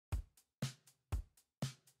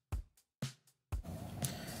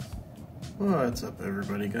What's up,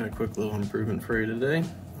 everybody? Got a quick little improvement for you today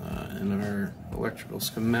in our electrical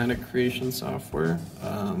schematic creation software.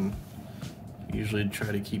 Usually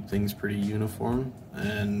try to keep things pretty uniform,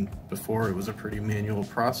 and before it was a pretty manual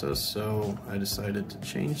process, so I decided to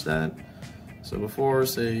change that. So before,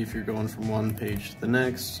 say if you're going from one page to the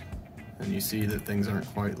next and you see that things aren't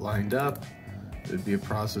quite lined up, it would be a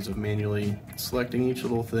process of manually selecting each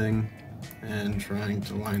little thing and trying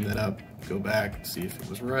to line that up, go back, see if it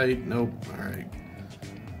was right. Nope. All right,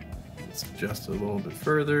 let's adjust it a little bit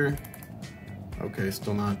further. Okay,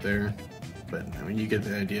 still not there, but I mean, you get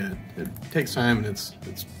the idea. It takes time and it's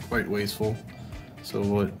quite wasteful. So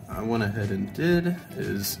what I went ahead and did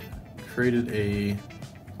is created a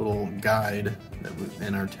little guide that was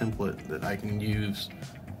in our template that I can use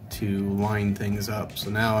to line things up.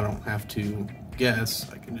 So now I don't have to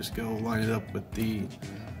guess. I can just go line it up with the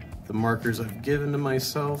markers I've given to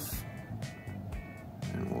myself,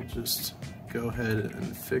 and we'll just go ahead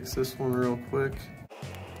and fix this one real quick.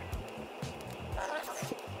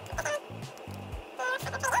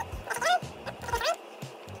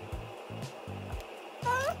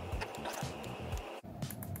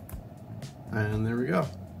 And there we go.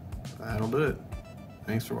 That'll do it.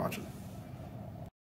 Thanks for watching.